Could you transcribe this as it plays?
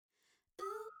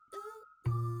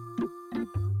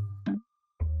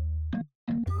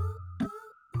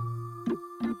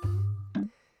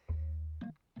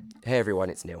Hey everyone,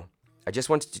 it's Neil. I just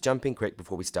wanted to jump in quick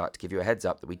before we start to give you a heads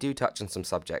up that we do touch on some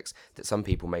subjects that some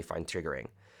people may find triggering.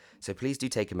 So please do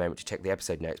take a moment to check the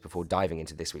episode notes before diving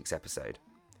into this week's episode.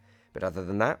 But other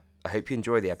than that, I hope you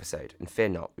enjoy the episode, and fear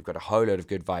not, we've got a whole load of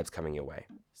good vibes coming your way.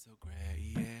 So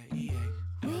great,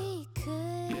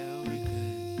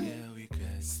 we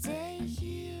could stay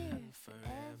here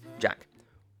forever. Jack,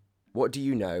 what do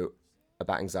you know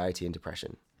about anxiety and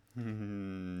depression?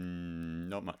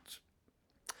 Not much.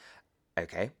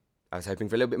 Okay, I was hoping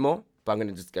for a little bit more, but I'm going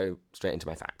to just go straight into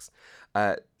my facts.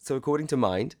 So according to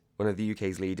Mind, one of the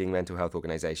UK's leading mental health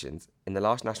organisations, in the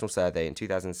last national survey in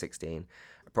 2016,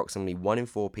 approximately 1 in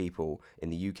 4 people in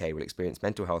the UK will experience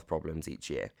mental health problems each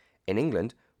year. In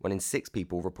England, 1 in 6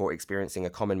 people report experiencing a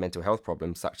common mental health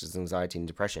problem such as anxiety and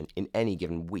depression in any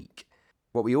given week.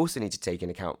 What we also need to take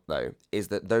into account, though, is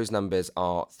that those numbers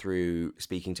are through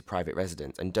speaking to private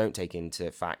residents and don't take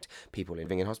into fact people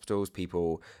living in hospitals,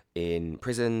 people in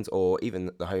prisons, or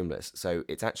even the homeless. So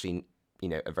it's actually,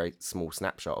 a very small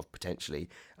snapshot of potentially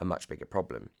a much bigger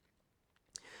problem.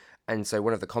 And so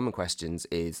one of the common questions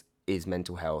is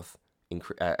mental health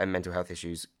and mental health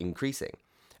issues increasing?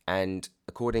 And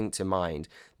according to Mind,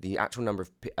 the actual number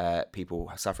of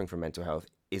people suffering from mental health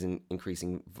isn't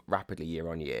increasing rapidly year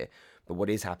on year. But what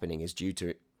is happening is due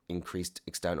to increased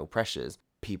external pressures,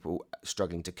 people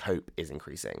struggling to cope is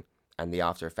increasing. And the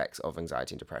after effects of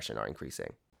anxiety and depression are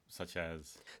increasing. Such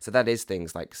as? So that is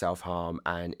things like self-harm,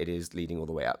 and it is leading all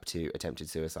the way up to attempted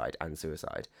suicide and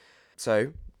suicide.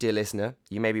 So, dear listener,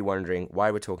 you may be wondering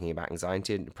why we're talking about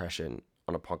anxiety and depression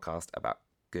on a podcast about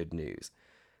good news.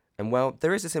 And well,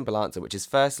 there is a simple answer, which is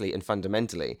firstly and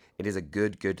fundamentally, it is a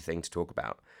good thing to talk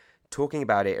about. Talking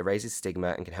about it erases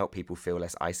stigma and can help people feel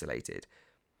less isolated.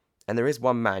 And there is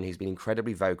one man who's been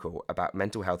incredibly vocal about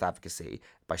mental health advocacy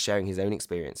by sharing his own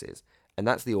experiences, and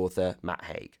that's the author Matt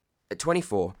Haig. At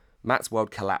 24, Matt's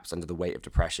world collapsed under the weight of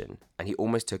depression, and he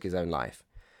almost took his own life.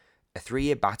 A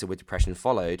 3-year battle with depression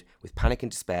followed, with panic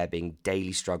and despair being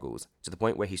daily struggles, to the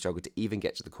point where he struggled to even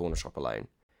get to the corner shop alone.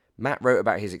 Matt wrote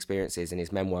about his experiences in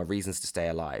his memoir Reasons to Stay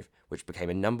Alive, which became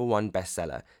a #1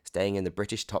 bestseller, staying in the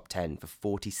British top 10 for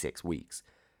 46 weeks.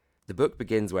 The book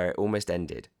begins where it almost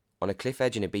ended, on a cliff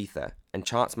edge in Ibiza, and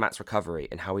charts Matt's recovery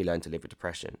and how he learned to live with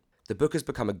depression. The book has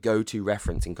become a go-to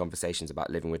reference in conversations about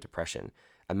living with depression,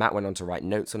 and Matt went on to write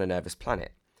Notes on a Nervous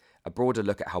Planet, a broader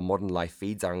look at how modern life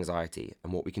feeds our anxiety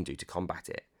and what we can do to combat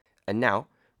it. And now,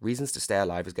 Reasons to Stay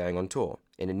Alive is going on tour,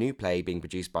 in a new play being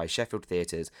produced by Sheffield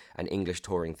Theatres and English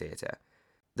Touring Theatre.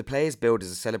 The play is billed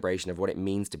as a celebration of what it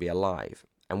means to be alive,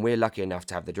 and we're lucky enough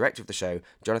to have the director of the show,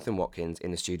 Jonathan Watkins, in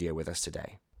the studio with us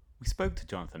today. We spoke to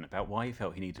Jonathan about why he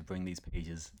felt he needed to bring these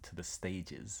pages to the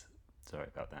stages. Sorry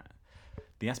about that.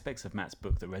 The aspects of Matt's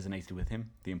book that resonated with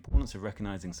him, the importance of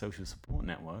recognising social support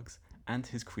networks, and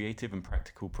his creative and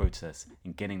practical process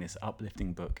in getting this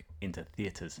uplifting book into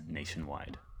theatres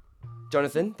nationwide.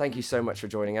 Jonathan, thank you so much for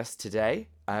joining us today.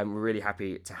 We're really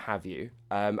happy to have you.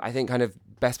 I think kind of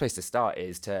best place to start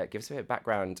is to give us a bit of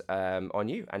background on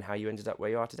you and how you ended up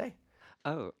where you are today.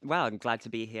 Oh, well, I'm glad to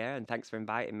be here and thanks for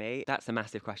inviting me. That's a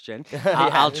massive question.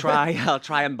 I'll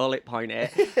try and bullet point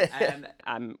it.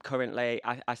 I'm currently,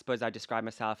 I suppose I describe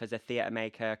myself as a theatre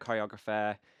maker,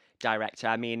 choreographer, director.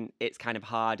 I mean, it's kind of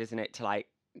hard, isn't it, to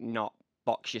not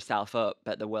box yourself up,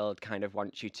 but the world kind of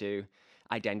wants you to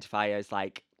identify as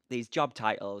these job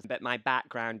titles. But my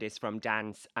background is from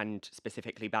dance and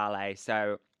specifically ballet.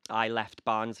 So I left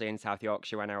Barnsley in South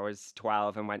Yorkshire when I was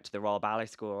 12 and went to the Royal Ballet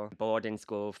School, boarding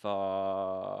school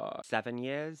for 7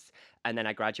 years. And then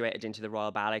I graduated into the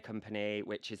Royal Ballet Company,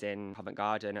 which is in Covent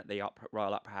Garden at the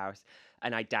Royal Opera House.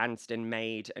 And I danced and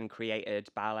made and created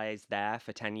ballets there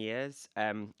for 10 years.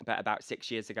 But about 6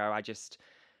 years ago, I just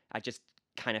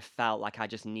kind of felt like I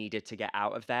just needed to get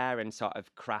out of there and sort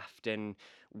of craft and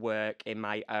work in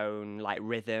my own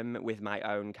rhythm with my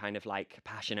own kind of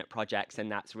passionate projects, and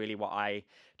that's really what I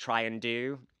try and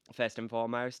do first and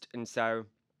foremost. And so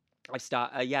I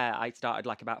started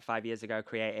about 5 years ago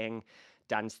creating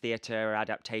dance theatre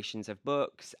adaptations of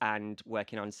books and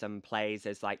working on some plays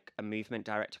as a movement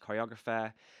director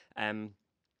choreographer.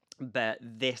 But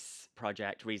this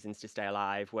project, Reasons to Stay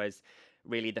Alive, was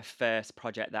really the first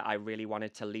project that I really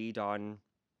wanted to lead on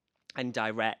and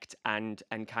direct and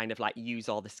kind of use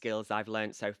all the skills I've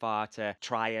learned so far to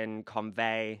try and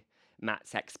convey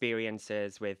Matt's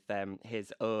experiences with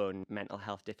his own mental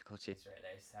health difficulties,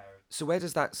 really. So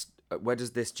where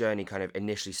does this journey kind of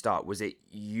initially start? Was it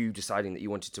you deciding that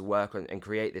you wanted to work on and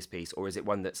create this piece, or is it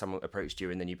one that someone approached you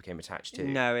and then you became attached to?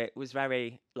 No, it was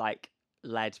very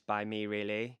led by me,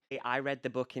 really. I read the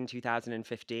book in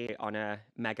 2015 on a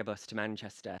megabus to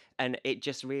Manchester, and it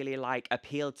just really like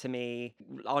appealed to me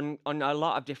on a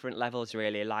lot of different levels,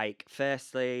 really. Like,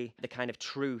 firstly, the kind of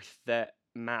truth that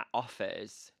Matt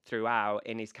offers throughout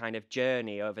in his kind of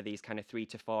journey over these kind of 3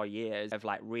 to 4 years of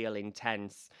like real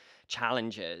intense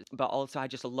challenges. But also, I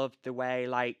just loved the way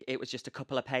like it was just a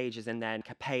couple of pages and then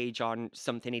a page on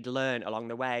something he'd learned along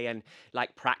the way, and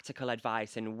like practical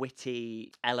advice and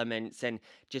witty elements, and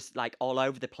just like all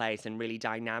over the place and really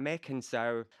dynamic. And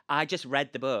so I just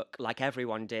read the book like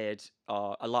everyone did,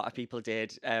 or a lot of people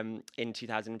did, in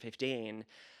 2015,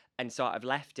 and sort of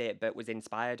left it, but was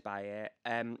inspired by it.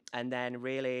 And then,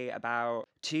 really, about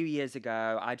 2 years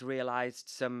ago, I'd realized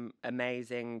some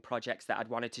amazing projects that I'd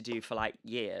wanted to do for like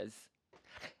years.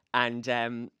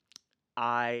 And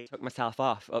I took myself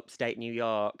off upstate New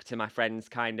York to my friend's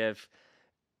kind of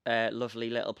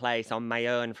lovely little place on my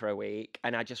own for a week.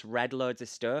 And I just read loads of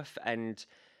stuff and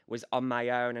was on my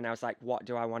own. And I was like, what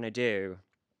do I want to do?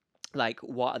 Like,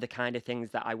 what are the kind of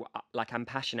things that I'm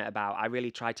passionate about? I really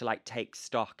tried to like take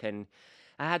stock, and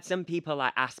I had some people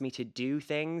like ask me to do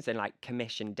things and like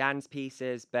commission dance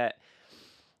pieces, but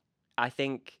I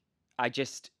think I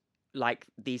just like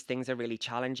these things are really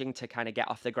challenging to kind of get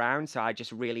off the ground. So I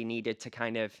just really needed to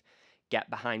kind of get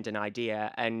behind an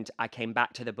idea. And I came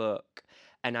back to the book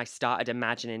and I started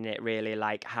imagining it really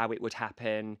like how it would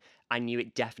happen. I knew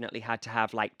it definitely had to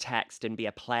have like text and be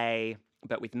a play,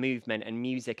 but with movement and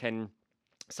music, and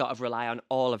sort of rely on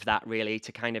all of that really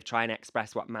to kind of try and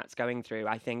express what Matt's going through.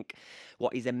 I think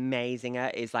what he's amazing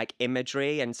at is like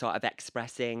imagery and sort of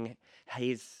expressing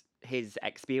his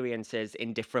experiences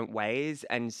in different ways,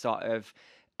 and sort of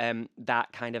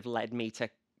that kind of led me to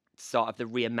sort of the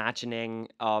reimagining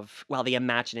of, well, the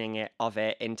imagining it of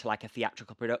it into like a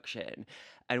theatrical production.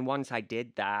 And once I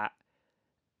did that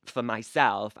for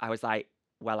myself, I was like,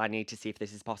 well, I need to see if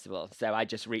this is possible. So I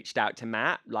just reached out to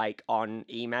Matt, like on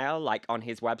email, like on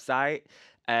his website.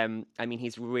 I mean,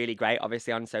 he's really great,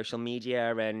 obviously, on social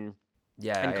media and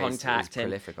Yeah, he's contact, and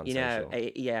prolific on you know,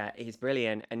 social. yeah, he's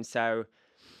brilliant. And so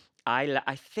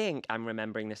I think I'm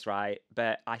remembering this right,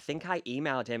 but I think I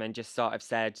emailed him and just sort of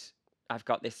said, I've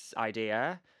got this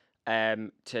idea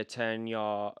to turn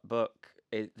your book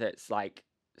that's like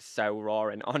so raw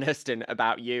and honest and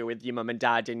about you with your mum and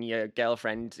dad and your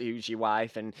girlfriend who's your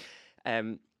wife. And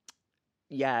um,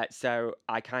 yeah, so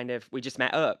we just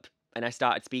met up and I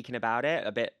started speaking about it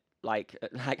a bit like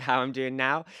like how I'm doing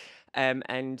now.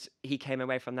 And he came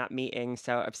away from that meeting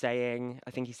sort of saying,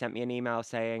 I think he sent me an email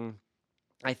saying,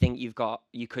 I think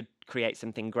you could create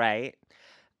something great.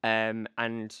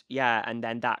 And yeah, and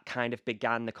then that kind of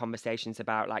began the conversations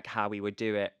about like how we would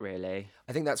do it, really.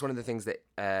 I think that's one of the things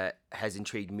that has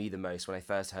intrigued me the most when I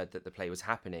first heard that the play was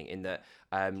happening. In that,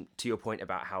 to your point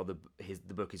about how the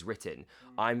book is written,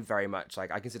 I'm very much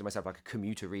like, I consider myself like a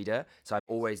commuter reader, so I'm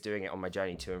always doing it on my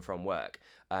journey to and from work.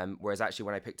 Whereas actually,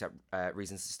 when I picked up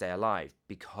Reasons to Stay Alive,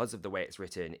 because of the way it's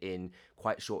written in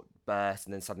quite short bursts,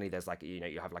 and then suddenly there's like, you know,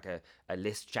 you have like a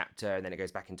list chapter, and then it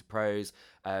goes back into prose.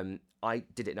 I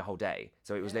did it in a whole day,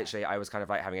 so it was literally, I was kind of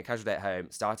like having a casual day at home,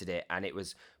 started it, and it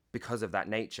was, because of that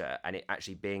nature and it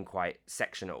actually being quite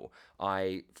sectional,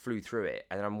 I flew through it.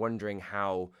 And I'm wondering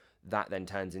how that then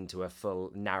turns into a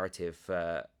full narrative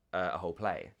for a whole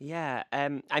play. Yeah,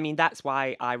 I mean, that's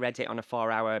why I read it on a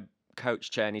 4-hour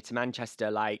coach journey to Manchester.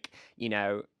 Like, you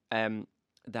know,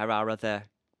 there are other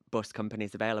bus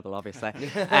companies available, obviously.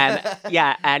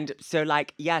 Yeah, and so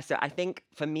like, yeah, so I think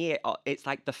for me, it's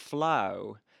like the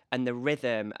flow and the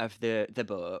rhythm of the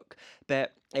book,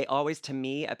 but it always to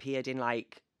me appeared in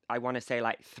like, I want to say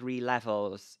like 3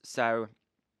 levels. So,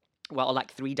 well,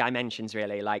 like 3 dimensions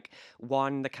really. Like,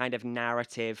 one, the kind of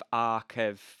narrative arc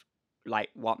of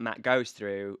like what Matt goes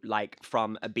through, like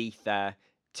from Ibiza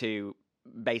to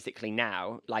basically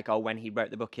now, like, or when he wrote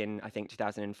the book in, I think,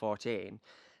 2014.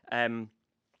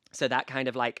 So that kind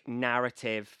of like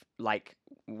narrative, like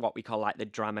what we call like the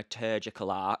dramaturgical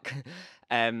arc,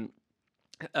 um,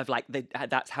 of like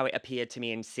that's how it appeared to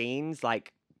me in scenes.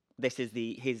 Like, this is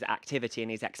his activity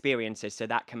and his experiences, so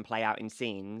that can play out in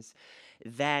scenes.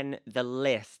 Then the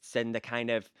lists and the kind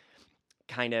of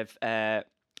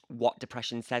what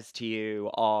depression says to you,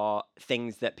 or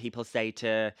things that people say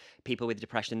to people with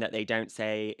depression that they don't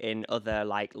say in other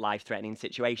like life-threatening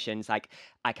situations. Like,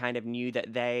 I kind of knew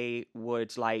that they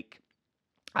would like,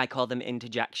 I call them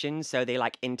interjections. So they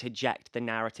like interject the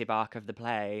narrative arc of the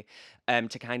play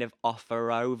to kind of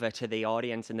offer over to the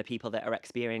audience and the people that are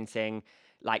experiencing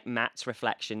like Matt's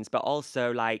reflections, but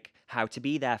also like how to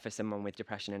be there for someone with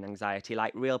depression and anxiety,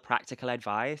 like real practical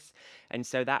advice. And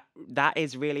so that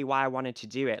is really why I wanted to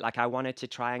do it. Like I wanted to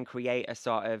try and create a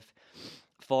sort of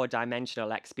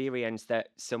four-dimensional experience that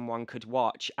someone could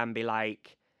watch and be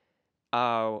like,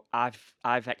 oh,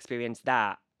 I've experienced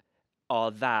that,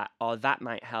 or that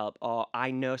might help, or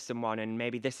I know someone and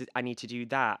maybe this is, I need to do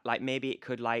that. Like maybe it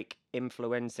could like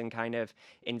influence and kind of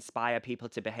inspire people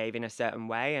to behave in a certain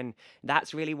way. And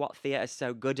that's really what theatre's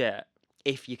so good at,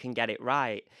 if you can get it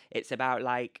right. It's about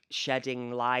like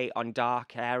shedding light on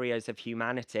dark areas of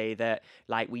humanity that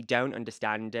like we don't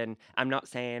understand. And I'm not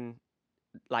saying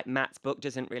like Matt's book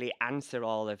doesn't really answer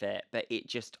all of it, but it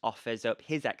just offers up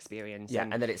his experience. Yeah,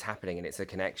 and that it's happening and it's a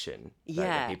connection that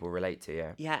Yeah. people relate to.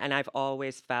 Yeah. Yeah, and I've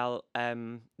always felt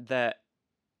that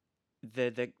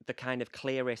the kind of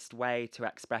clearest way to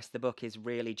express the book is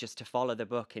really just to follow the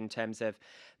book in terms of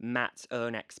Matt's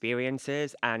own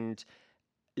experiences. And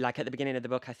like at the beginning of the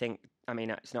book, I think, I mean,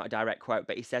 it's not a direct quote,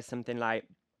 but he says something like,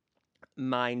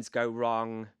 minds go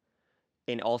wrong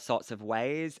in all sorts of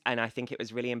ways. And I think it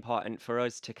was really important for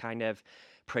us to kind of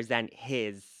present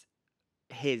his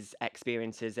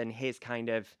experiences and his kind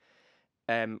of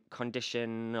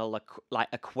conditional like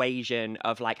equation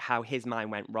of like how his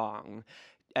mind went wrong,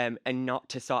 and not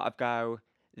to sort of go,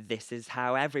 this is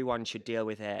how everyone should deal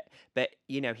with it. But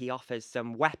you know, he offers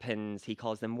some weapons, he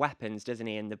calls them weapons, doesn't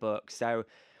he, in the book? So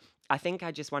I think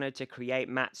I just wanted to create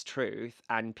Matt's truth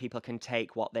and people can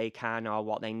take what they can or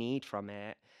what they need from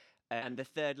it. And the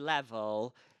third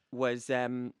level was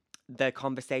the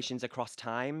conversations across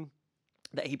time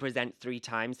that he presents 3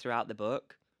 times throughout the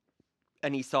book.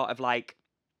 And he sort of like,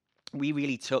 we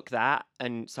really took that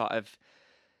and sort of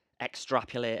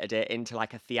extrapolated it into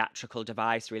like a theatrical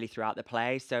device really throughout the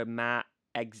play. So Matt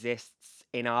exists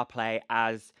in our play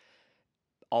as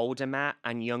older Matt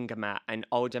and younger Matt, and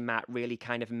older Matt really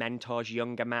kind of mentors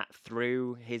younger Matt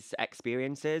through his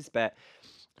experiences. But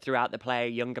throughout the play,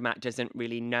 younger Matt doesn't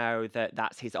really know that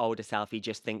that's his older self. He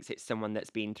just thinks it's someone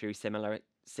that's been through similar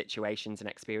situations and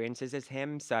experiences as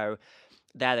him. So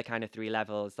they're the kind of 3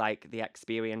 levels, like the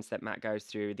experience that Matt goes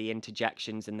through, the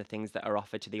interjections and the things that are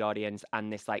offered to the audience,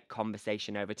 and this like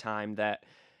conversation over time that,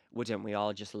 wouldn't we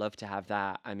all just love to have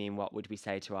that? I mean, what would we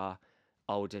say to our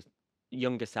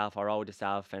younger self or older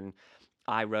self? And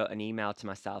I wrote an email to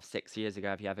myself 6 years ago.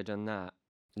 Have you ever done that?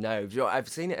 No, I've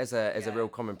seen it as a real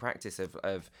common practice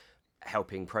of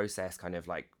helping process kind of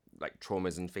like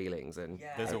traumas and feelings. And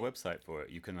There's a website for it.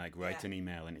 You can like write an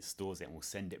email and it stores it and will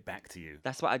send it back to you.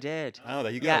 That's what I did. Oh,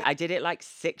 there you go. Yeah, I did it like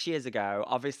 6 years ago.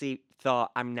 Obviously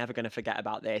thought I'm never going to forget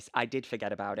about this. I did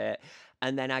forget about it.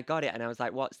 And then I got it and I was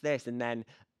like, what's this? And then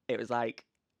it was like,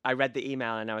 I read the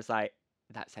email and I was like,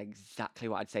 that's exactly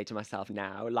what I'd say to myself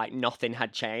now. Like nothing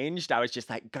had changed. I was just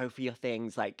like, go for your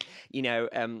things. Like, you know,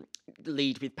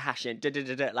 lead with passion.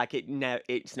 Like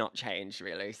it's not changed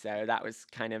really. So that was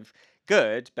kind of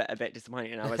good, but a bit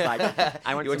disappointing. I was like,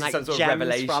 I want You some wanted like some sort of gems from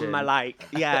revelation. my like,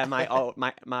 yeah,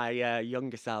 my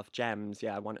younger self gems.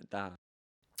 Yeah, I wanted that.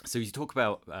 So you talk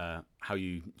about how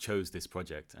you chose this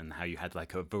project and how you had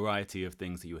like a variety of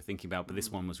things that you were thinking about, but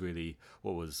this one was really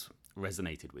what was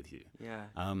resonated with you. Yeah.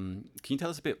 Can you tell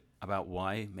us a bit about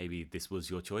why maybe this was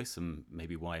your choice and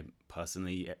maybe why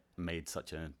personally it made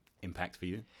such an impact for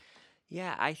you?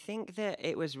 Yeah, I think that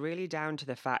it was really down to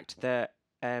the fact that,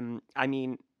 I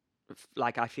mean,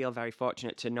 like I feel very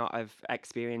fortunate to not have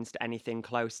experienced anything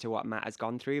close to what Matt has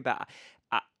gone through, but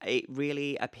it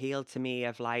really appealed to me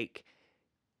of like,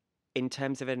 in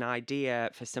terms of an idea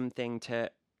for something to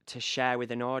share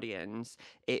with an audience,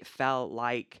 it felt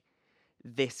like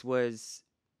this was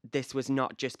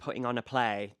not just putting on a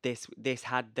play. This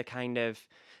had the kind of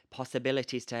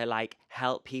possibilities to like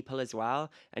help people as well.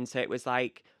 And so it was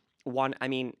like I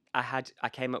mean, I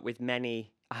came up with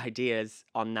many ideas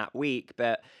on that week,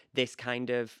 but this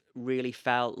kind of really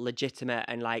felt legitimate,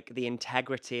 and like the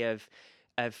integrity of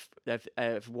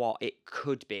what it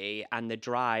could be and the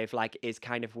drive like is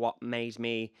kind of what made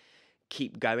me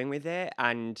keep going with it.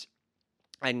 And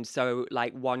so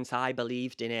like once I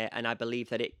believed in it and I believed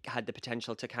that it had the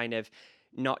potential to kind of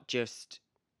not just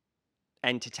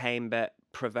entertain but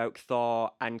provoke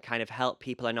thought and kind of help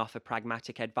people and offer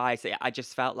pragmatic advice, I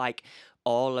just felt like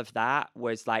all of that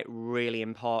was like really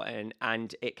important,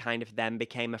 and it kind of then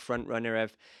became a front runner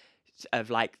of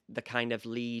like the kind of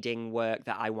leading work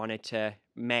that I wanted to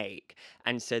make.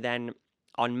 And so then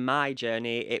on my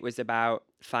journey it was about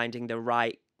finding the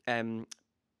right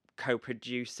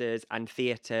co-producers and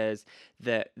theaters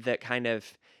that kind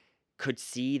of could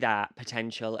see that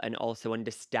potential and also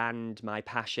understand my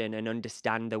passion and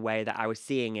understand the way that I was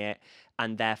seeing it,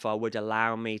 and therefore would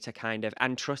allow me to kind of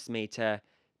and trust me to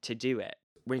do it.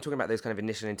 When you're talking about those kind of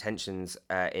initial intentions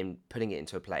in putting it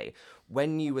into a play,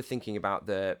 when you were thinking about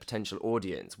the potential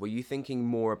audience, were you thinking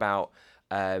more about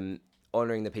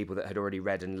honouring the people that had already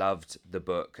read and loved the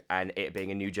book and it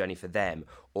being a new journey for them,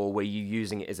 or were you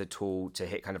using it as a tool to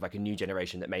hit kind of like a new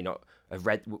generation that may not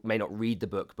read the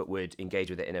book but would engage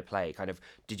with it in a play? Kind of,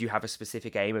 did you have a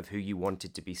specific aim of who you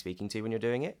wanted to be speaking to when you're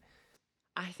doing it?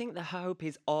 I think the hope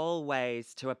is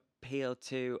always to appeal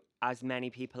to as many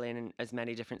people in as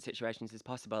many different situations as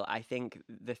possible. I think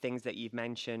the things that you've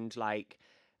mentioned, like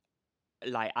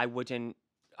I would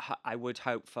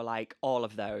hope for like all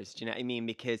of those. Do you know what I mean?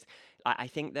 Because I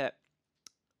think that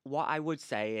what I would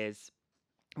say is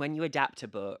when you adapt a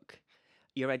book,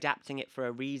 you're adapting it for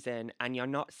a reason, and you're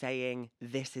not saying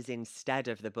this is instead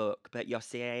of the book, but you're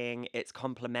saying it's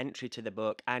complementary to the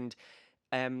book. And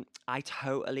I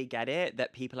totally get it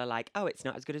that people are like, oh, it's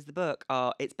not as good as the book,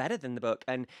 or it's better than the book.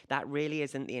 And that really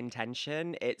isn't the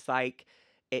intention. It's like,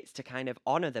 it's to kind of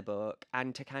honor the book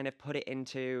and to kind of put it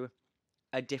into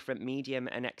a different medium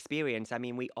and experience. I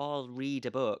mean, we all read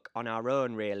a book on our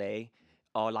own, really,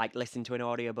 or like listen to an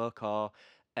audiobook, or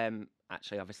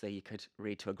actually, obviously, you could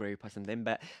read to a group or something.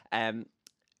 But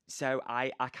so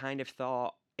I kind of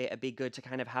thought it'd be good to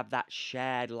kind of have that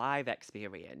shared live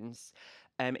experience.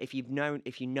 If you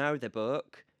know the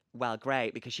book, well,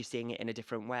 great, because you're seeing it in a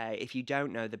different way. If you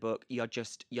don't know the book, you're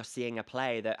seeing a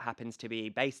play that happens to be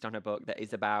based on a book that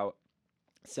is about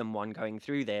someone going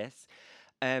through this.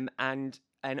 And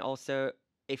also,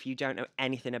 if you don't know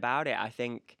anything about it,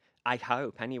 I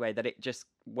hope anyway that it just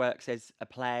works as a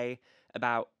play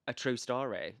about a true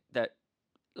story that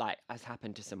like has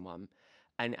happened to someone.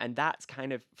 And that's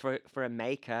kind of for a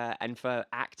maker and for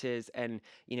actors, and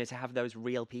to have those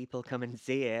real people come and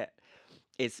see it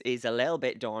is a little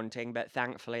bit daunting, but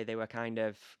thankfully they were kind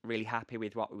of really happy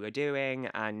with what we were doing,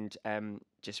 and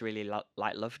just really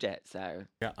loved it. So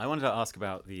Yeah, I wanted to ask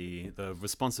about the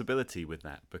responsibility with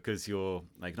that, because you're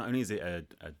like, not only is it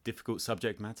a difficult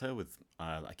subject matter with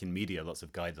like in media, lots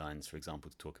of guidelines, for example,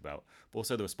 to talk about, but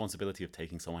also the responsibility of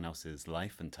taking someone else's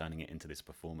life and turning it into this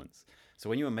performance.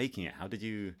 So when you were making it, how did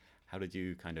you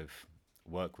kind of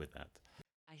work with that?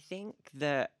 I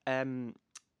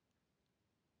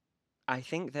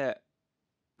think that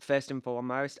first and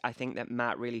foremost, I think that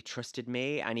Matt really trusted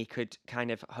me, and he could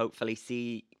kind of hopefully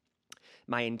see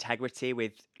my integrity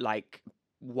with like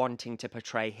wanting to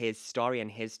portray his story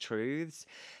and his truths.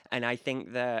 And I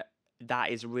think that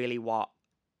is really what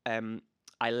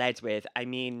I led with. I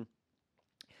mean,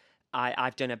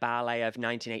 I've done a ballet of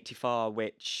 1984,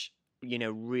 which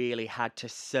really had to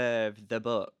serve the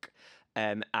book.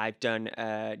 I've done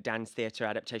a dance theatre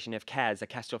adaptation of Kes, A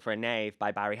Kestrel for a Knave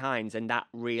by Barry Hines, and that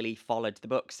really followed the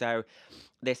book. So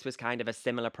this was kind of a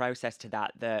similar process to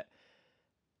that, that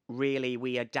really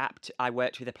I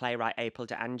worked with the playwright April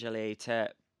De Angeli to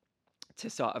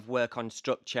sort of work on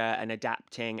structure and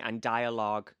adapting and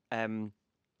dialogue.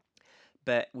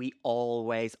 But we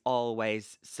always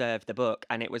served the book,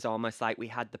 and it was almost like we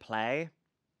had the play,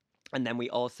 and then we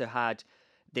also had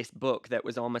this book that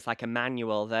was almost like a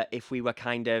manual, that if we were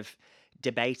kind of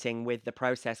debating with the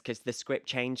process, because the script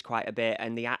changed quite a bit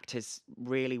and the actors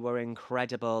really were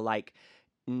incredible, like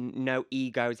no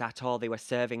egos at all. They were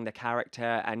serving the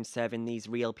character and serving these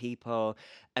real people,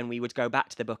 and we would go back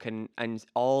to the book and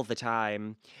all the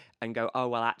time and go, oh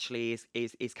well, actually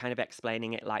is kind of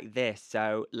explaining it like this,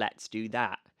 so let's do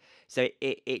that. So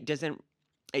it doesn't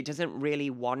really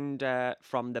wander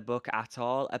from the book at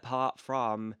all, apart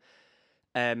from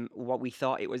what we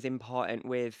thought it was important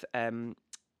with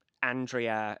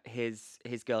Andrea,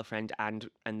 his girlfriend and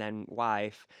then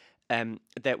wife,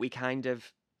 that we kind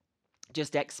of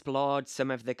just explored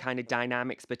some of the kind of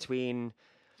dynamics between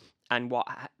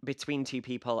two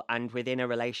people and within a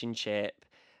relationship,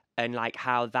 and like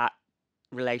how that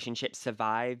relationship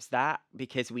survives that,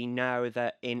 because we know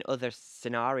that in other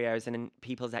scenarios and in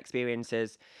people's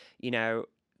experiences,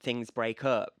 things break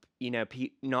up.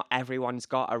 Not everyone's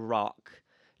got a rock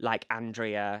like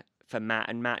Andrea for Matt,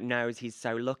 and Matt knows he's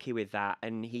so lucky with that,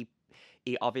 and he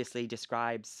obviously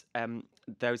describes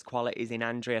those qualities in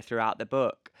Andrea throughout the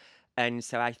book. And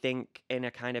so I think in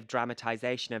a kind of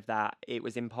dramatization of that, it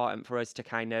was important for us to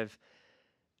kind of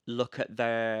look at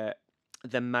the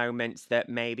moments that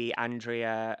maybe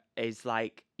Andrea is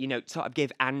like, sort of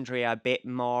give Andrea a bit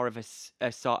more of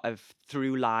a sort of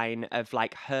through line of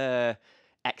like her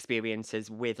experiences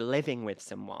with living with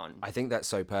someone. I think that's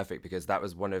so perfect because that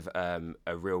was one of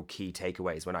a real key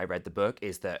takeaways when I read the book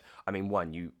is that, I mean,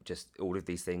 one, you just, all of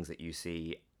these things that you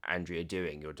see Andrea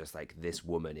doing, you're just like, this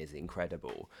woman is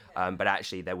incredible. But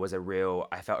actually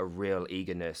I felt a real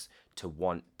eagerness to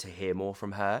want to hear more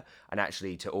from her, and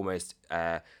actually to almost,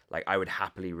 like, I would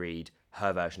happily read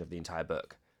her version of the entire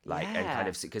book. Like, and kind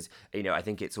of, because, you know, I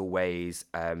think it's always,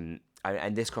 and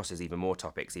this crosses even more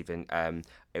topics. Even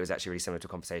it was actually really similar to a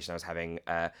conversation I was having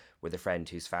with a friend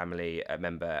whose family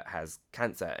member has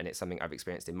cancer, and it's something I've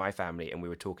experienced in my family. And we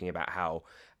were talking about how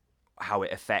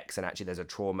it affects, and actually there's a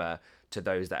trauma to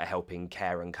those that are helping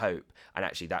care and cope. And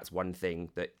actually that's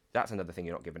another thing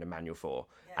you're not given a manual for.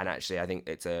 And actually I think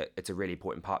it's a really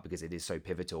important part because it is so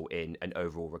pivotal in an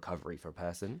overall recovery for a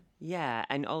person. Yeah,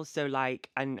 and also, like,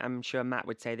 and I'm sure Matt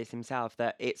would say this himself,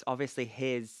 that it's obviously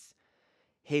his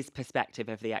perspective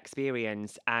of the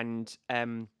experience, and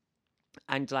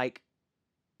like,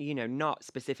 you know, not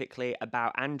specifically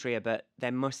about Andrea, but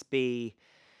there must be,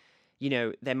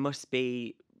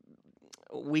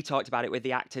 we talked about it with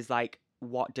the actors, like,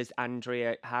 how does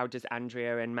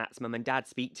Andrea and Matt's mum and dad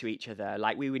speak to each other?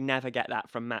 Like, we would never get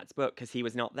that from Matt's book because he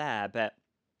was not there. But,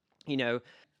 you know,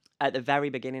 at the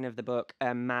very beginning of the book,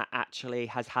 Matt actually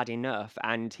has had enough,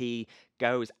 and he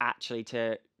goes actually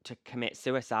to commit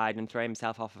suicide and throw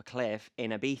himself off a cliff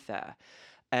in Ibiza.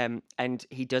 And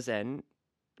he doesn't,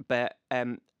 but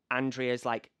Andrea's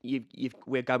like,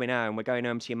 we're going home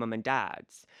to your mum and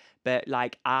dad's. But,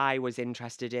 like, I was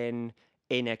interested in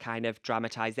a kind of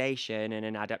dramatization and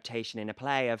an adaptation in a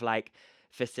play of, like,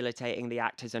 facilitating the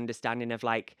actor's understanding of,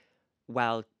 like,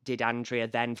 well, did Andrea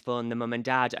then phone the mum and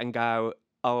dad and go,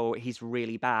 oh, he's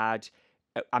really bad,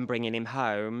 I'm bringing him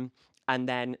home? And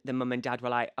then the mum and dad were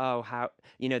like, oh, how,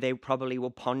 you know, they probably were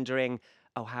pondering,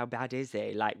 oh, how bad is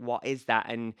he? Like, what is that?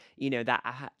 And, you know,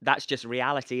 that's just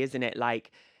reality, isn't it?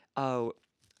 Like, oh,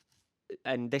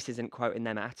 and this isn't quoting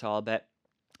them at all, but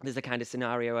there's a kind of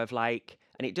scenario of, like,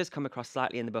 and it does come across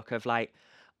slightly in the book of, like,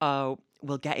 oh,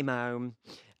 we'll get him home.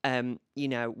 You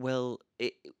know,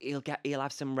 he'll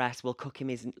have some rest. We'll cook him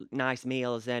his nice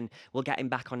meals, and we'll get him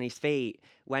back on his feet.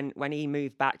 When he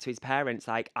moved back to his parents,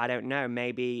 like, I don't know,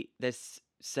 maybe there's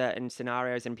certain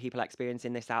scenarios and people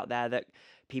experiencing this out there that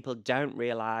people don't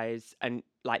realize, and,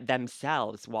 like,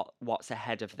 themselves, what's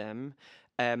ahead of them.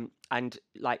 And,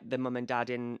 like, the mum and dad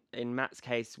in Matt's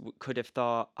case could have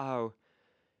thought, oh,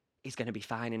 he's going to be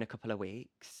fine in a couple of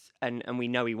weeks, and we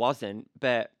know he wasn't.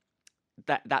 But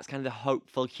that's kind of the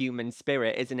hopeful human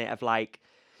spirit, isn't it? Of, like,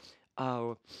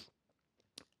 oh,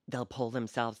 they'll pull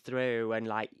themselves through, and,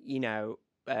 like, you know,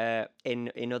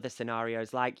 in other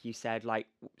scenarios, like you said, like,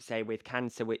 say with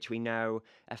cancer, which we know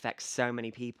affects so many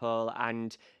people,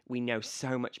 and we know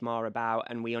so much more about,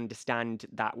 and we understand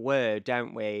that word,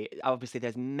 don't we? Obviously,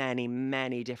 there's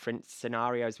many different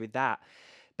scenarios with that,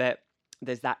 but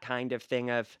there's that kind of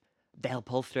thing of they'll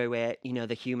pull through it, you know,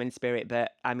 the human spirit.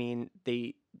 But I mean,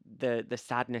 the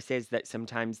sadness is that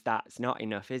sometimes that's not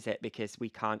enough, is it? Because we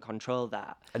can't control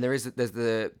that. And there's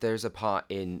a part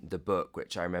in the book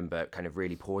which I remember kind of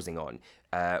really pausing on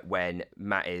when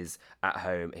Matt is at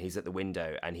home, he's at the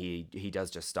window, and he does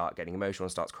just start getting emotional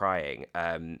and starts crying.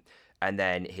 And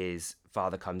then his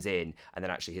father comes in, and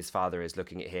then actually his father is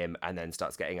looking at him and then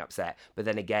starts getting upset. But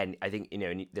then again, I think, you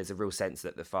know, there's a real sense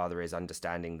that the father is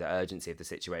understanding the urgency of the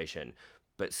situation,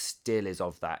 but still is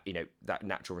of that, you know, that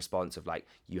natural response of, like,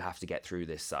 you have to get through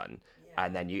this, son. Yeah.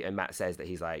 And then Matt says that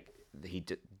he's like, he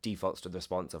defaults to the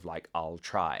response of, like, I'll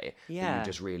try. Yeah. But you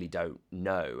just really don't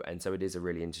know. And so it is a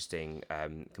really interesting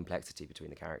complexity between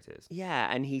the characters.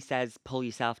 Yeah, and he says, pull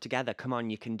yourself together, come on,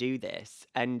 you can do this.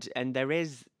 And there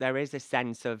is a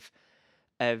sense of,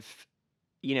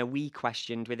 you know, we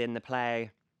questioned within the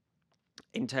play,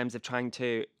 in terms of trying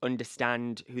to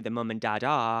understand who the mum and dad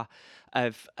are,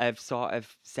 of sort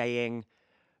of saying,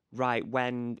 right,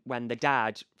 when the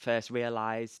dad first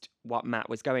realised what Matt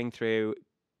was going through,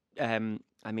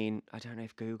 I mean, I don't know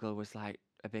if Google was, like,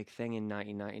 a big thing in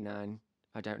 1999.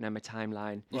 I don't know my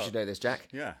timeline. You should know this, Jack.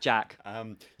 Yeah. Jack.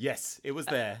 Yes, it was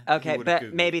there. Okay, He would have but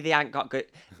Googled. maybe they ain't got good.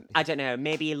 I don't know.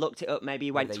 Maybe he looked it up. Maybe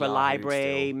he went they to a Yahoo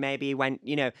library. still? Maybe he went,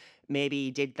 you know, maybe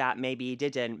he did that. Maybe he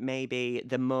didn't. Maybe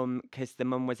the mum, because the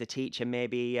mum was a teacher,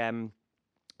 maybe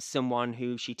someone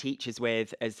who she teaches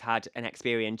with has had an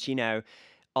experience, you know.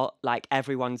 Or, like,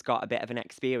 everyone's got a bit of an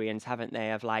experience, haven't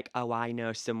they? Of, like, oh, I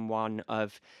know someone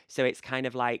of. So it's kind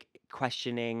of like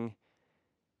questioning.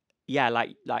 Yeah,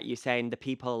 like you're saying, the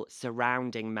people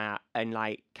surrounding Matt, and,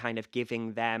 like, kind of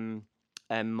giving them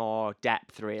more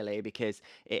depth, really, because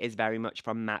it is very much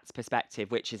from Matt's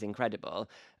perspective, which is incredible.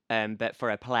 But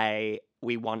for a play,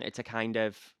 we wanted to kind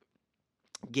of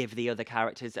give the other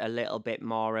characters a little bit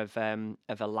more of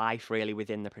a life really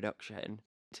within the production.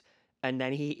 And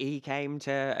then he came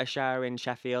to a show in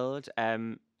Sheffield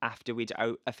after we'd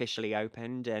officially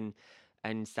opened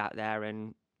and sat there,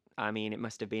 and I mean it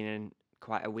must have been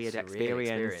quite a weird Surreal experience,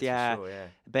 experience, yeah. for sure, yeah.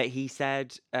 But he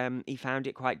said he found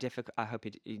it quite difficult. I hope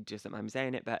he doesn't mind me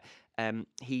saying it, but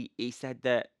he said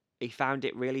that he found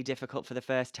it really difficult for the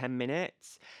first 10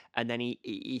 minutes, and then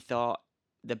he thought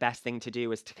the best thing to do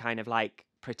was to kind of like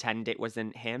pretend it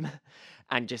wasn't him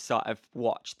and just sort of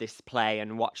watch this play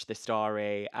and watch the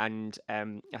story. And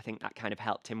I think that kind of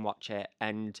helped him watch it.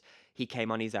 And he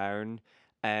came on his own.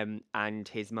 And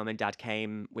his mum and dad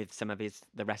came with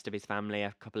the rest of his family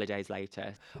a couple of days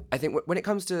later. I think when it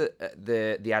comes to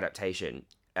the adaptation,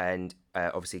 and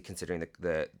obviously considering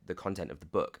the content of the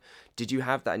book, did you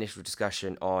have that initial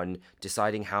discussion on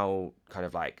deciding how kind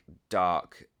of like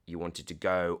dark you wanted to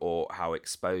go or how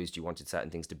exposed you wanted certain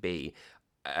things to be?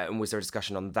 And was there a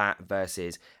discussion on that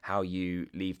versus how you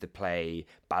leave the play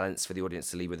balanced for the audience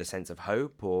to leave with a sense of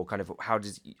hope, or kind of how do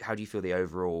you feel the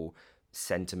overall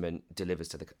sentiment delivers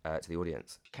to the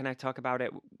audience? Can I talk about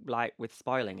it like with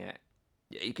spoiling it?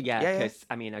 Yeah, you could. Yeah, because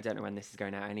I mean I don't know when this is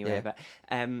going out anyway, but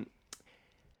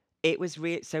it was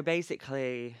so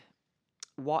basically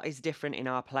what is different in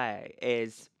our play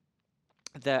is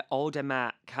the older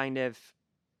Matt kind of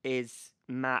is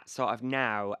Matt sort of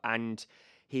now, and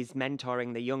he's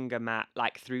mentoring the younger Matt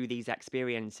like through these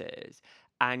experiences,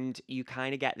 and you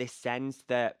kind of get this sense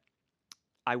that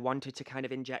I wanted to kind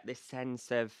of inject this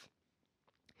sense of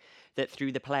that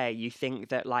through the play you think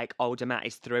that like older Matt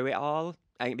is through it all,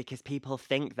 because people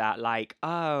think that like,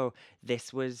 oh,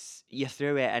 this was, you're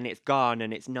through it and it's gone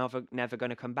and it's never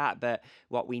going to come back. But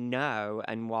what we know,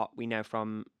 and what we know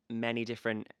from many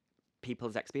different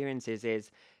people's experiences, is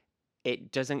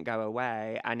it doesn't go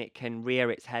away, and it can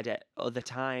rear its head at other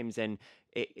times, and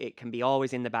it can be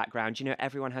always in the background. You know,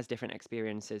 everyone has different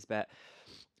experiences, but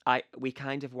we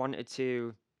kind of wanted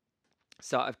to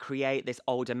sort of create this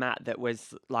older Matt that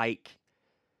was like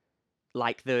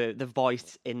the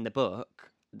voice in the book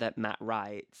that Matt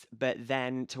writes. But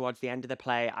then towards the end of the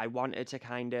play, I wanted to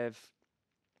kind of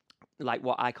like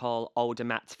what I call older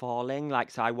Matt's falling. Like,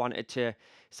 so I wanted to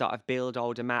sort of build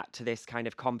older Matt to this kind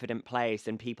of confident place,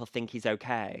 and people think he's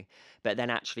okay, but then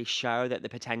actually show that the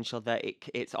potential that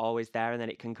it's always there and that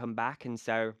it can come back. And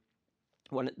so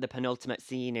the penultimate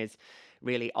scene is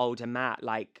really older Matt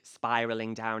like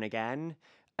spiraling down again.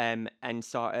 And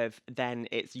sort of then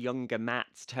it's younger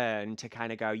Matt's turn to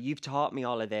kind of go, you've taught me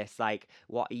all of this. Like,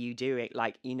 what are you doing?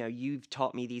 Like, you know, you've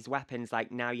taught me these weapons.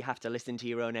 Like, now you have to listen to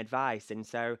your own advice. And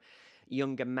so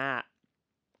younger Matt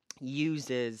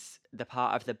uses the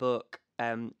part of the book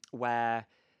where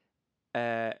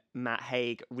Matt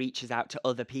Haig reaches out to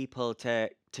other people to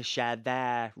share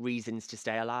their reasons to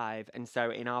stay alive. And so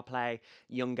in our play,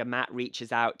 younger Matt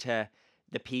reaches out to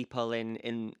the people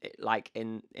in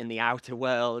the outer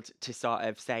world to sort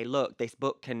of say, look, this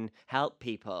book can help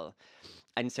people.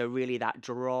 And so really that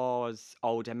draws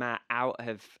older Matt out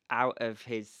of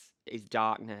his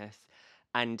darkness.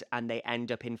 And they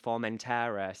end up in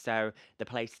Formentera. So the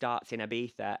play starts in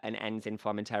Ibiza and ends in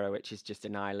Formentera, which is just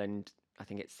an island, I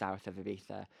think it's south of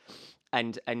Ibiza.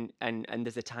 And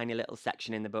there's a tiny little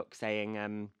section in the book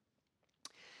saying,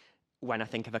 when I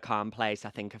think of a calm place, I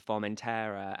think of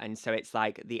Formentera. And so it's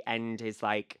like the end is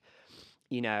like,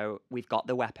 you know, we've got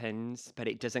the weapons, but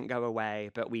it doesn't go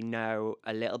away. But we know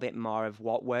a little bit more of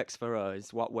what works for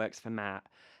us, what works for Matt.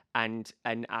 And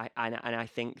I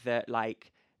think that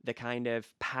like the kind of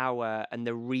power and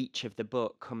the reach of the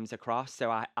book comes across. So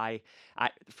I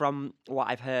from what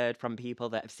I've heard from people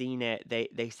that have seen it,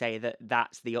 they say that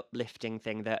that's the uplifting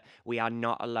thing, that we are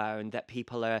not alone, that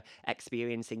people are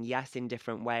experiencing, yes, in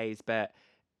different ways, but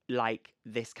like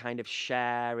this kind of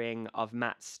sharing of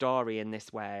Matt's story in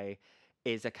this way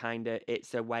is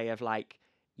it's a way of like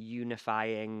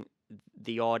unifying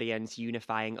the audience,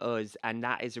 unifying us, and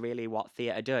that is really what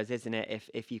theatre does, isn't it?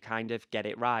 If you kind of get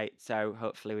it right. So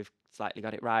hopefully we've slightly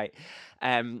got it right.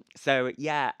 So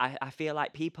yeah, I feel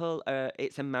like people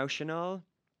it's emotional.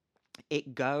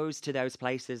 It goes to those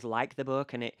places like the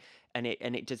book, and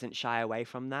it doesn't shy away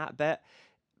from that. But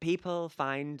people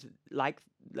find like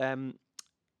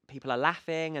people are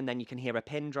laughing, and then you can hear a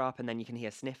pin drop, and then you can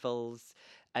hear sniffles,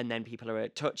 and then people are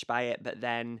touched by it, but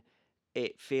then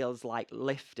it feels like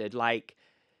lifted. Like,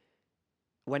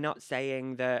 we're not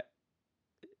saying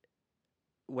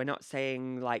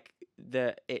like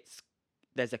that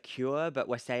there's a cure, but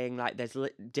we're saying like there's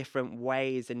different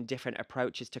ways and different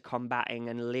approaches to combating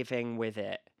and living with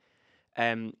it.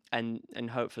 And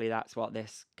hopefully that's what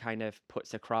this kind of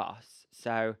puts across.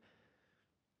 So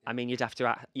I mean, you'd have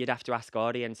to ask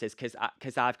audiences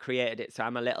because I've created it, so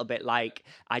I'm a little bit like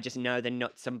I just know the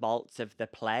nuts and bolts of the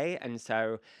play, and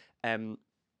so um,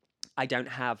 I don't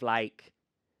have like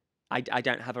I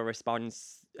don't have a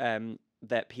response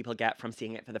that people get from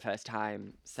seeing it for the first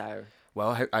time. So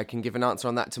Well, I can give an answer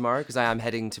on that tomorrow because I am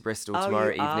heading to Bristol Oh, tomorrow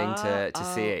you evening are? to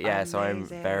see Oh, it. Yeah, so I'm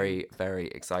amazing. very, very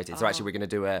excited. So actually, Oh. we're going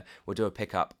to do a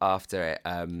pickup after it.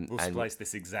 We'll and splice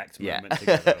this exact yeah, moment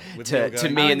together. With Neil to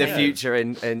going, me "Oh, in the yeah." future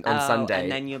on Oh, Sunday. and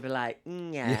then you'll be like,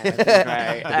 yeah, that'd be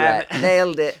great. Right,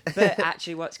 nailed it. But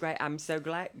actually, what's great, I'm so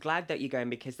glad that you're going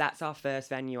because that's our first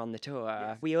venue on the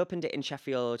tour. We opened it in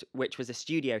Sheffield, which was a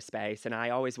studio space, and I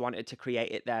always wanted to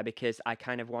create it there because I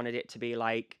kind of wanted it to be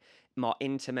like more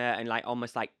intimate and like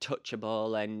almost like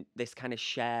touchable and this kind of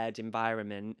shared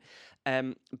environment.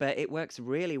 But it works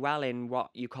really well in what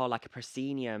you call like a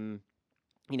proscenium,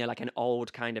 you know, like an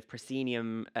old kind of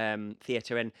proscenium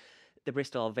theatre. And the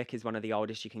Bristol Vic is one of the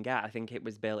oldest you can get. I think it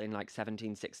was built in like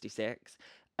 1766.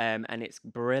 And it's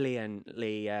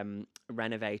brilliantly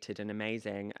renovated and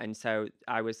amazing. And so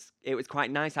it was quite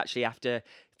nice actually after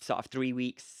sort of 3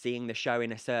 weeks seeing the show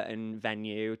in a certain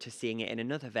venue to seeing it in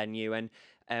another venue. And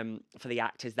for the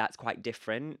actors, that's quite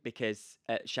different because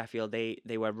at Sheffield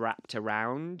they were wrapped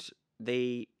around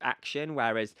the action,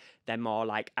 whereas they're more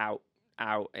like out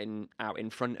in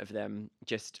front of them,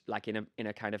 just like in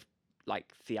a kind of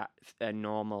like a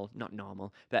normal, not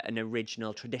normal, but an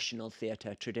original traditional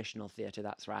theatre.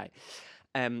 That's right.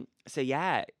 So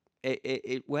yeah,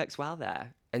 it works well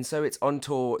there. And so it's on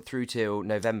tour through till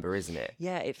November, isn't it?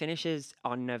 Yeah, it finishes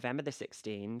on November the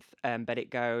 16th, but it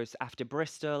goes after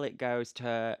Bristol, it goes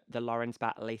to the Lawrence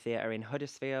Batley Theatre in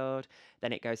Huddersfield,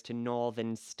 then it goes to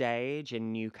Northern Stage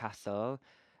in Newcastle,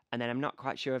 and then I'm not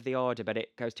quite sure of the order, but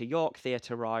it goes to York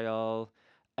Theatre Royal,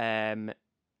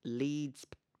 Leeds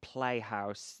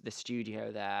Playhouse, the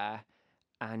studio there,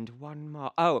 and one more.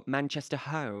 Oh, Manchester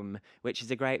Home, which is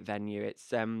a great venue.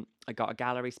 It's I got a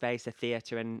gallery space, a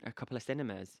theatre, and a couple of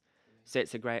cinemas. So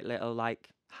it's a great little like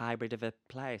hybrid of a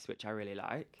place, which I really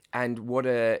like. And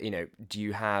do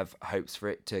you have hopes for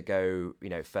it to go,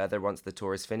 further once the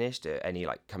tour is finished? Any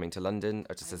like coming to London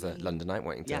or just as a Londonite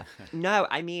wanting to? Yeah. No,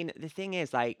 I mean the thing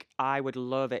is like I would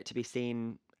love it to be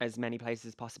seen as many places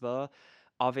as possible.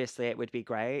 Obviously, it would be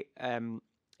great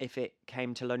if it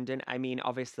came to London. I mean,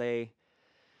 obviously,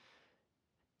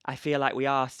 I feel like we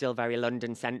are still very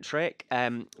London centric,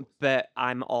 but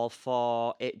I'm all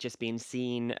for it just being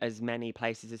seen as many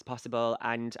places as possible.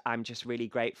 And I'm just really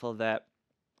grateful that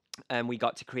we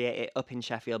got to create it up in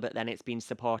Sheffield, but then it's been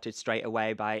supported straight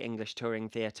away by English Touring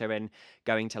Theatre and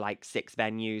going to like 6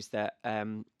 venues that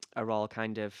are all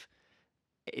kind of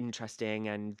interesting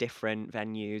and different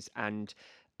venues. And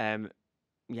um,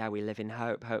 yeah, we live in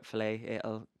hope. Hopefully,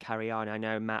 it'll carry on. I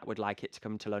know Matt would like it to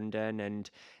come to London,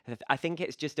 and I think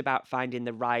it's just about finding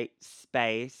the right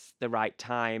space, the right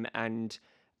time, and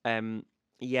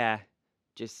yeah,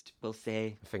 just we'll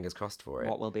see. Fingers crossed for it.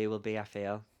 What will be, will be. I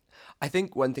feel. I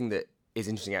think one thing that is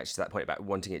interesting actually to that point about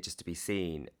wanting it just to be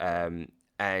seen,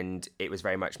 and it was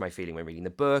very much my feeling when reading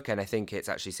the book, and I think it's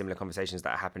actually similar conversations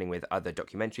that are happening with other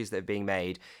documentaries that are being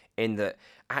made, in that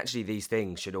actually these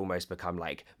things should almost become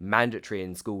like mandatory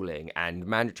in schooling and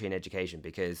mandatory in education,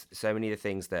 because so many of the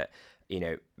things that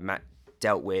Matt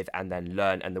dealt with and then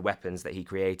learned, and the weapons that he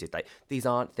created, like these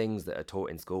aren't things that are taught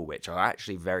in school, which are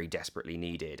actually very desperately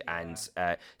needed. And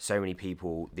so many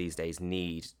people these days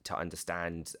need to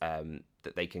understand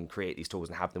that they can create these tools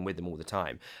and have them with them all the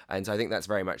time. And so I think that's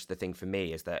very much the thing for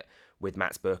me, is that with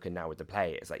Matt's book and now with the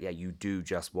play, it's like, yeah, you do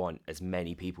just want as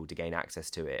many people to gain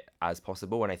access to it as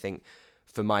possible. And I think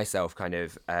for myself, kind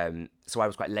of, so I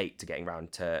was quite late to getting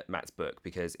around to Matt's book,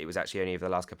 because it was actually only over the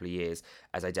last couple of years,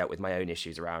 as I dealt with my own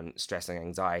issues around stress and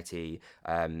anxiety,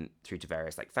 through to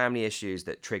various like family issues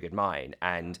that triggered mine.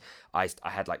 And I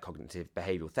had like cognitive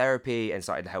behavioral therapy and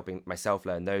started helping myself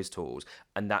learn those tools.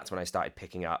 And that's when I started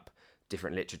picking up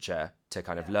different literature to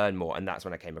kind of learn more. And that's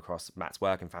when I came across Matt's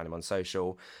work and found him on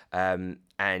social.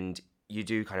 And you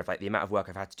do kind of like the amount of work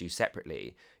I've had to do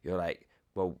separately, you're like,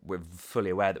 well, we're fully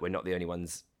aware that we're not the only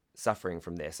ones suffering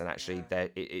from this, and actually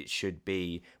it should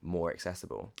be more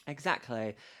accessible.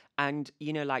 Exactly. And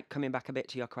like coming back a bit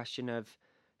to your question of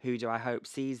who do I hope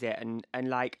sees it, and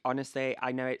like honestly,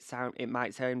 I know it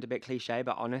might sound a bit cliche,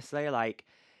 but honestly, like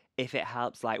if it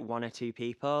helps like 1 or 2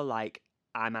 people, like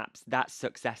that's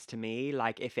success to me.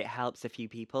 Like if it helps a few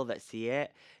people that see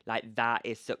it, like that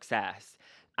is success.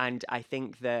 And I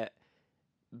think that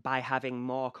by having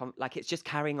more like it's just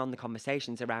carrying on the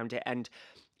conversations around it. And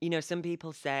some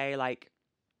people say like,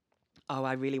 oh,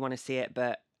 I really want to see it,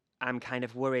 but I'm kind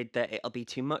of worried that it'll be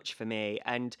too much for me.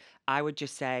 And I would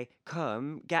just say,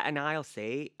 come, get an aisle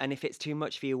seat. And if it's too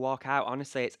much for you, walk out.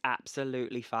 Honestly, it's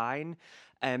absolutely fine.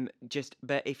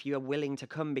 But if you are willing to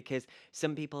come, because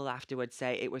some people afterwards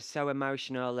say it was so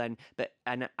emotional and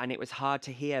it was hard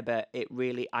to hear, but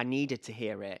I needed to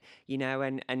hear it,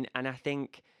 and I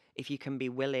think if you can be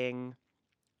willing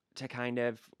to kind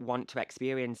of want to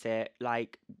experience it,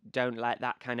 like, don't let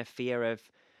that kind of fear of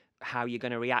how you're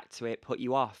going to react to it put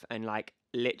you off, and like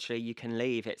literally you can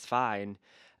leave, it's fine.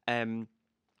 And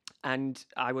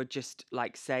I would just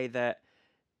like say that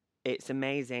it's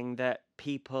amazing that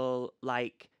people,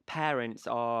 like parents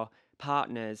or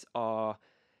partners or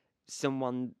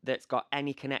someone that's got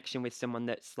any connection with someone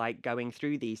that's like going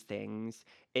through these things,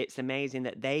 it's amazing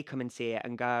that they come and see it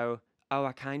and go, oh,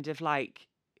 I kind of like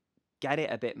get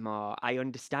it a bit more. I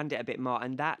understand it a bit more.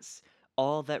 And that's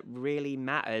all that really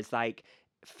matters. Like,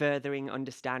 furthering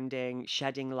understanding,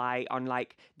 shedding light on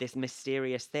like this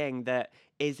mysterious thing that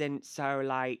isn't so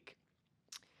like,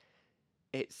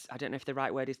 I don't know if the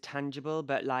right word is tangible,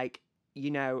 but like, you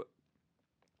know,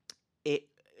 it,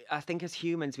 I think as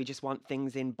humans, we just want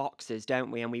things in boxes,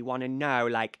 don't we? And we want to know,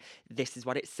 like, this is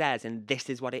what it says and this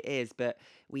is what it is. But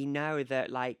we know that,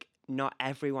 like, not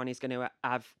everyone is going to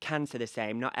have cancer the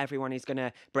same. Not everyone is going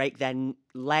to break their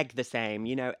leg the same.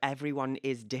 You know, everyone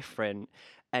is different,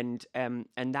 and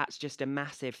that's just a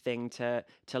massive thing to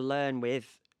learn with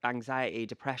anxiety,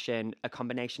 depression, a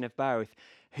combination of both.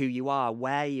 Who you are,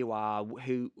 where you are,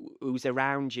 who's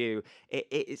around you.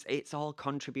 It's all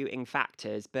contributing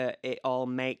factors, but it all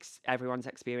makes everyone's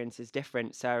experiences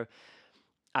different. So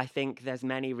I think there's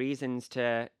many reasons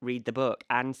to read the book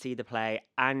and see the play,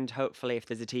 and hopefully if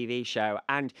there's a TV show,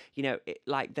 and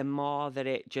like the more that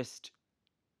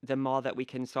we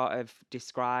can sort of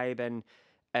describe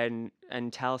and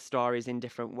tell stories in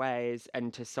different ways,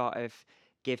 and to sort of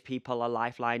give people a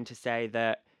lifeline to say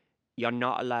that you're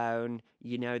not alone.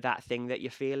 You know, that thing that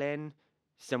you're feeling,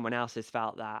 someone else has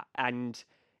felt that. And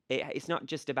it's not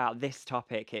just about this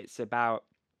topic, it's about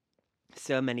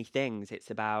so many things.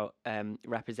 It's about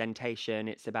representation,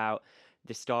 it's about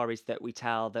the stories that we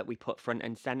tell, that we put front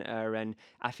and center. And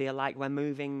I feel like we're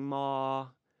moving more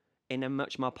in a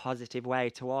much more positive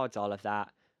way towards all of that.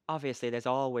 Obviously, there's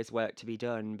always work to be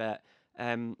done, but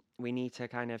we need to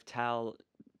kind of tell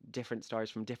different stories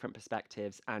from different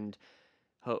perspectives, and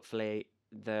hopefully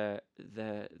the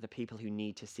people who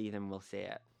need to see them will see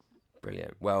it.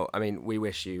 Brilliant. Well, I mean, we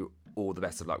wish you all the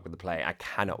best of luck with the play. I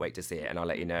cannot wait to see it, and I'll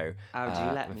let you know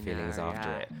Let my me feelings know, after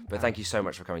yeah. it. But thank you so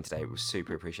much for coming today. We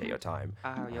super appreciate your time.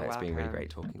 Oh, you're It's welcome. been really great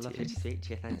talking to Lovely you. to speak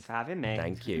to you. Thanks for having me.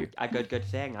 Thank you. A good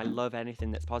thing. I love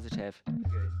anything that's positive.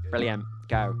 Brilliant.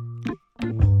 Go.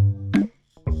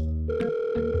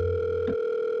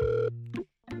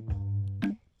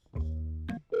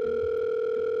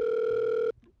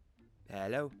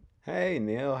 Hello. Hey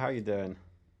Neil, how you doing?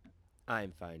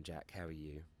 I'm fine, Jack. How are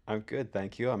you? I'm good,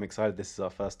 thank you. I'm excited this is our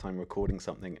first time recording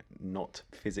something not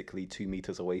physically 2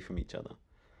 meters away from each other.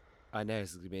 I know,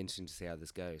 it's going to be interesting to see how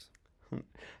this goes.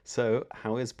 So,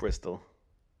 how is Bristol?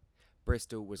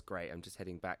 Bristol was great. I'm just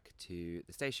heading back to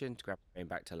the station to grab a train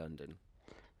back to London.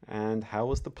 And how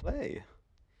was the play?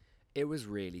 It was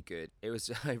really good. It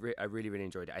was I really, really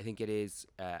enjoyed it. I think it is,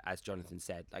 as Jonathan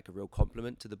said, like a real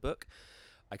compliment to the book.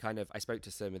 I spoke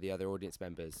to some of the other audience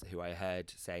members who I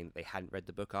heard saying that they hadn't read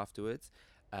the book afterwards,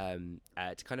 to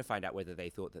kind of find out whether they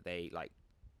thought that they like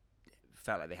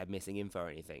felt like they had missing info or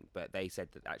anything. But they said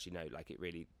that actually no, like it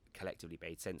really collectively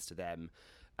made sense to them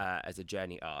as a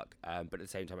journey arc. But at the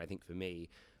same time, I think for me,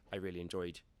 I really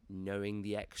enjoyed knowing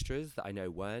the extras that I know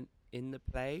weren't in the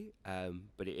play.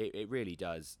 But it really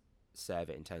does serve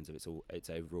it in terms of its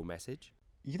overall message.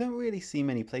 You don't really see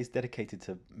many plays dedicated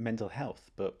to mental health,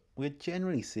 but we're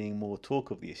generally seeing more talk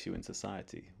of the issue in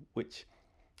society, which,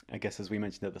 I guess as we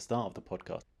mentioned at the start of the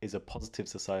podcast, is a positive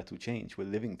societal change we're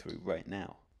living through right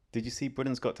now. Did you see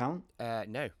Britain's Got Talent?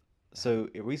 No. So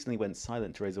it recently went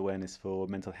silent to raise awareness for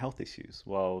mental health issues,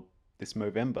 while this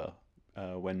Movember,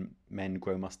 when men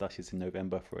grow mustaches in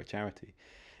November for a charity,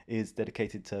 is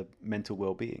dedicated to mental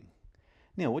well-being.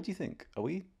 Neil, what do you think? Are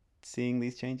we seeing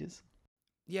these changes?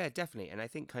 Yeah, definitely. And I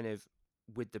think kind of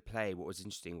with the play, what was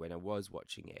interesting when I was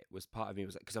watching it was part of me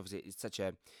was like, because obviously it's such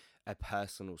a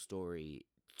personal story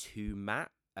to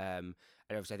Matt. And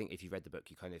obviously I think if you read the book,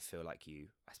 you kind of feel like you,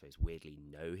 I suppose, weirdly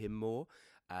know him more.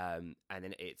 And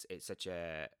then it's such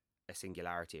a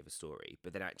singularity of a story.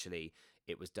 But then actually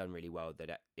it was done really well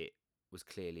that it was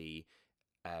clearly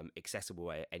accessible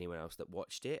by anyone else that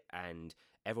watched it. And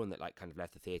everyone that like kind of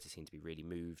left the theatre seemed to be really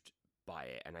moved by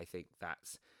it. And I think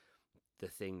that's the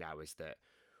thing now, is that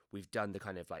we've done the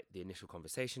kind of like the initial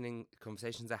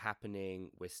conversations are happening.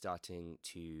 We're starting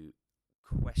to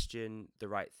question the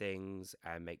right things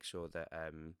and make sure that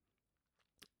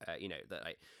that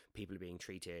like people are being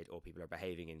treated or people are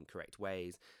behaving in correct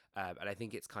ways, and I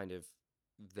think it's kind of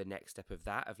the next step of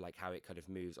that, of like how it kind of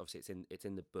moves. Obviously it's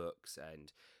in the books,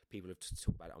 and people have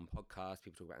talked about it on podcasts,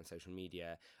 people talk about it on social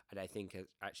media, and I think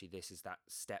actually this is that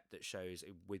step that shows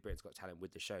with Britain's Got Talent,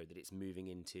 with the show, that it's moving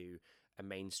into a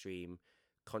mainstream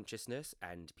consciousness,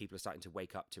 and people are starting to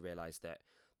wake up to realize that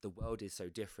the world is so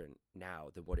different now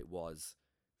than what it was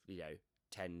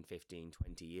 10, 15,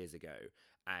 20 years ago,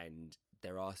 and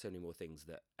there are so many more things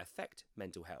that affect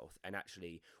mental health, and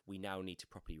actually we now need to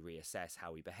properly reassess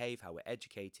how we behave, how we're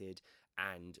educated,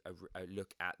 and a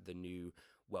look at the new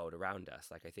world around us.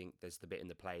 Like, I think there's the bit in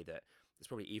the play that is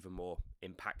probably even more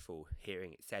impactful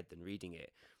hearing it said than reading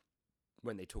it,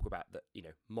 when they talk about that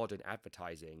modern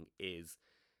advertising is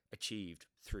achieved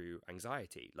through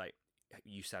anxiety. Like,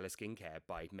 you sell a skincare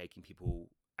by making people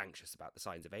anxious about the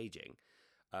signs of aging.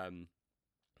 And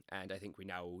I think we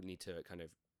now all need to kind of,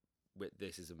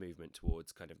 this is a movement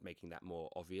towards kind of making that more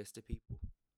obvious to people.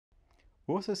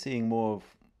 We're also seeing more of,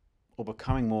 or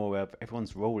becoming more aware of,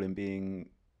 everyone's role in being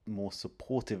more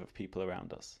supportive of people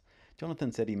around us.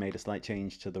 Jonathan said he made a slight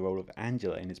change to the role of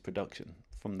Angela in his production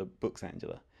from the book's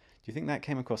Angela. Do you think that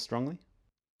came across strongly?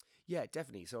 Yeah,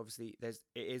 definitely. So obviously it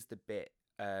is the bit,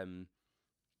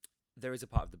 there is a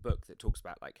part of the book that talks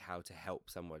about like how to help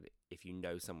someone if you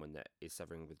know someone that is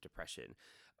suffering with depression,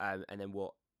 and then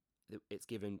what it's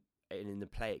given, and in the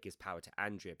play it gives power to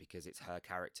Andrea because it's her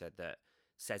character that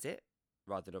says it,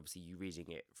 rather than obviously you reading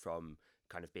it from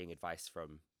kind of being advice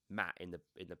from Matt. In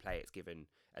the play it's given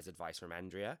as advice from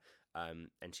Andrea, and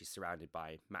she's surrounded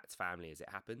by Matt's family as it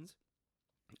happens,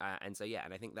 and so yeah,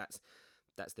 and I think that's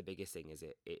the biggest thing, is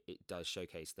it does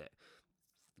showcase that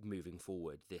moving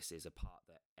forward, this is a part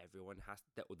that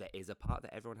there is a part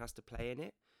that everyone has to play in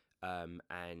it,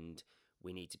 and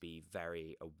we need to be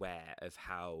very aware of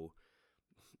how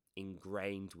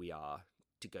ingrained we are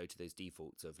to go to those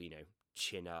defaults of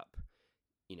chin up,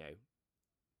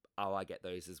 oh, I get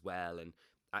those as well, and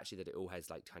actually that it all has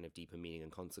like kind of deeper meaning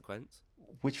and consequence.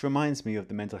 Which reminds me of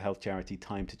the mental health charity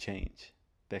Time to Change.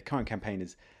 Their current campaign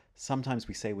is, sometimes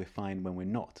we say we're fine when we're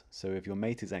not, so if your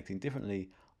mate is acting differently,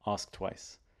 ask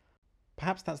twice.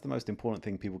 Perhaps that's the most important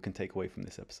thing people can take away from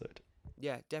this episode.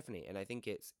 Yeah, definitely. And I think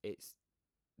it's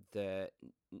the,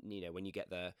 when you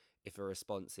get if a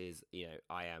response is,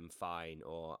 I am fine,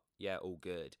 or yeah, all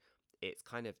good, it's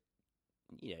kind of,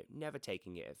 never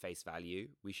taking it at face value.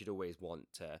 We should always want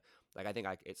to, like, I think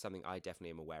it's something I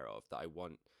definitely am aware of, that I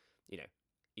want,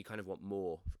 you kind of want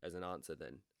more as an answer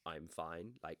than I'm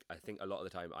fine. Like, I think a lot of the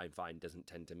time I'm fine doesn't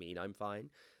tend to mean I'm fine.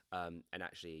 And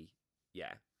actually,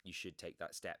 yeah, you should take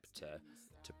that step to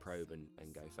probe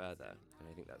and go further. And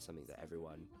I think that's something that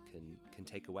everyone can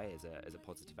take away as a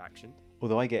positive action.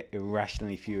 Although I get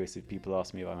irrationally furious if people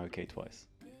ask me if I'm okay twice.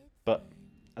 But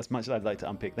as much as I'd like to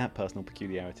unpick that personal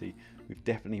peculiarity, we've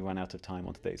definitely run out of time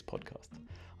on today's podcast.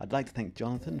 I'd like to thank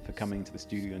Jonathan for coming to the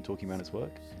studio and talking about his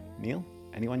work. Neil,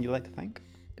 anyone you'd like to thank?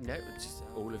 No, just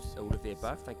all of the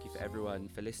above. Thank you for everyone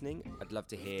for listening. I'd love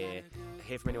to hear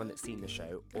from anyone that's seen the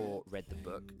show or read the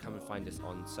book. Come and find us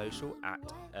on social at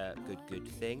Good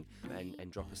Thing,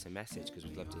 and drop us a message, because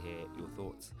we'd love to hear your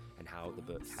thoughts and how the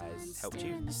book has helped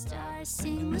you. The stars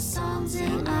sing the songs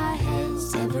in our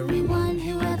heads. Everyone,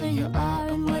 whoever you are,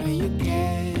 and what do you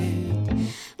get?